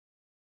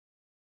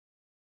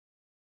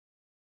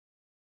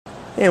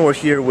And we're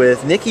here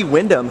with Nicki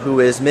Windham,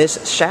 who is Miss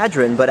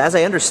Shadron, but as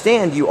I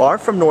understand, you are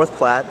from North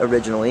Platte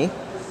originally.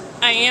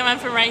 I am. I'm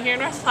from right here in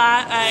North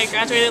Platte. I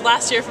graduated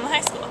last year from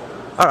high school.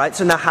 All right,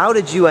 so now how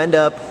did you end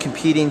up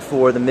competing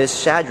for the Miss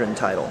Shadron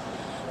title?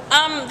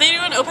 They do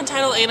an open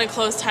title and a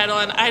closed title,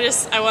 and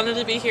I wanted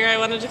to be here. I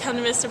wanted to come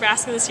to Miss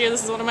Nebraska this year.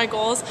 This is one of my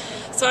goals.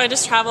 So I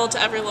just traveled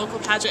to every local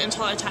pageant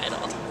until I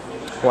titled.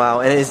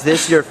 Wow, and is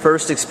this your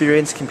first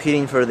experience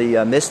competing for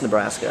the Miss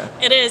Nebraska?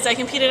 It is. I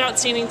competed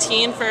Outstanding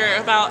Teen for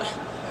about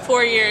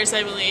 4 years,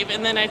 I believe,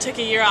 and then I took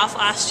a year off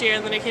last year,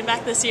 and then I came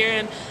back this year,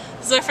 and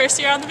this is our first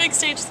year on the big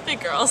stage with the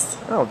big girls.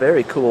 Oh,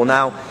 very cool.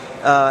 Now,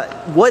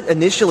 what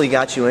initially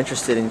got you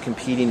interested in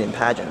competing in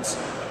pageants?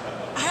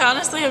 I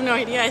honestly have no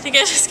idea. I think I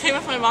just came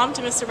with my mom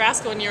to Miss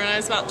Nebraska one year when I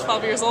was about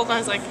 12 years old, and I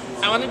was like,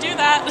 I want to do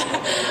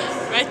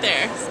that right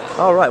there.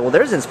 So. All right, well,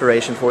 there's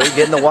inspiration for you,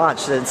 getting to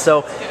watch. And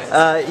so,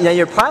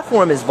 your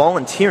platform is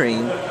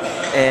volunteering,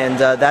 and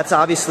that's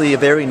obviously a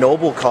very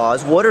noble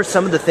cause. What are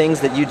some of the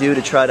things that you do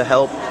to try to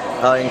help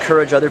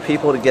encourage other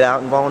people to get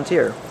out and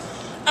volunteer?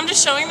 I'm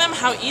just showing them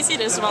how easy it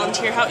is to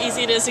volunteer, how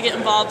easy it is to get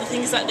involved, the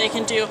things that they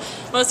can do.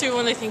 Most people,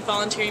 when they think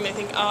volunteering, they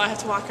think, oh, I have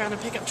to walk around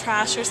and pick up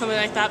trash or something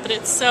like that, but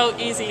it's so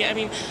easy. I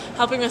mean,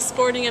 helping with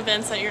sporting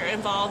events that you're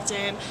involved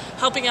in,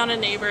 helping out a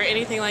neighbor,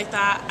 anything like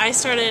that. I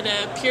started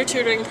a peer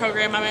tutoring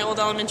program at my old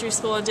elementary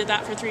school and did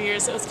that for 3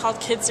 years. It was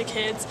called Kids to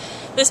Kids.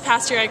 This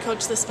past year, I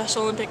coached the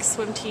Special Olympics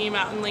swim team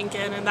out in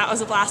Lincoln, and that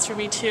was a blast for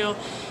me, too.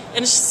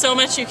 And it's just so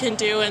much you can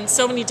do and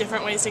so many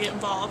different ways to get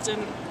involved,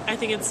 and I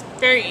think it's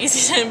very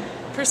easy to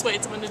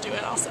persuade someone to do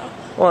it also.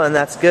 Well, and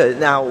that's good.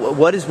 Now,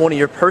 what is one of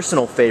your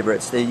personal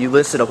favorites? You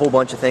listed a whole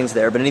bunch of things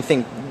there, but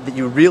anything that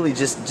you really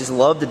just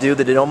love to do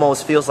that it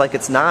almost feels like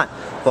it's not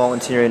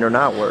volunteering or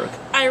not work?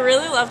 I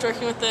really loved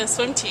working with the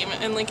swim team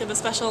in Lincoln, the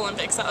Special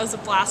Olympics. That was a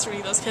blast for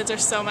me. Those kids are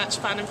so much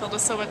fun and filled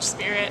with so much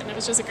spirit, and it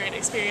was just a great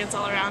experience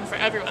all around for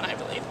everyone, I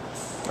believe.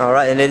 All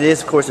right, and it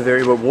is, of course, a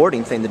very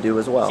rewarding thing to do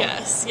as well.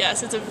 Yes,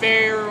 it's a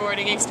very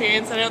rewarding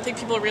experience, and I don't think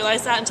people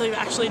realize that until you've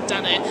actually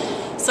done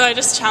it. So I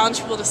just challenge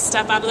people to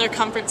step out of their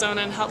comfort zone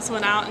and help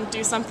someone out and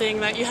do something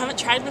that you haven't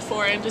tried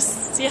before and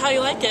just see how you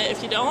like it.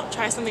 If you don't,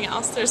 try something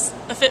else. There's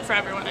a fit for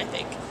everyone, I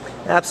think.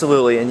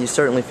 Absolutely, and you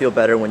certainly feel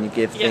better when you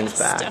give things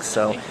back.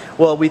 Definitely. So,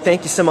 well, we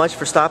thank you so much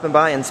for stopping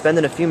by and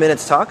spending a few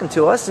minutes talking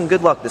to us, and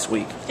good luck this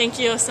week. Thank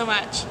you so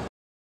much.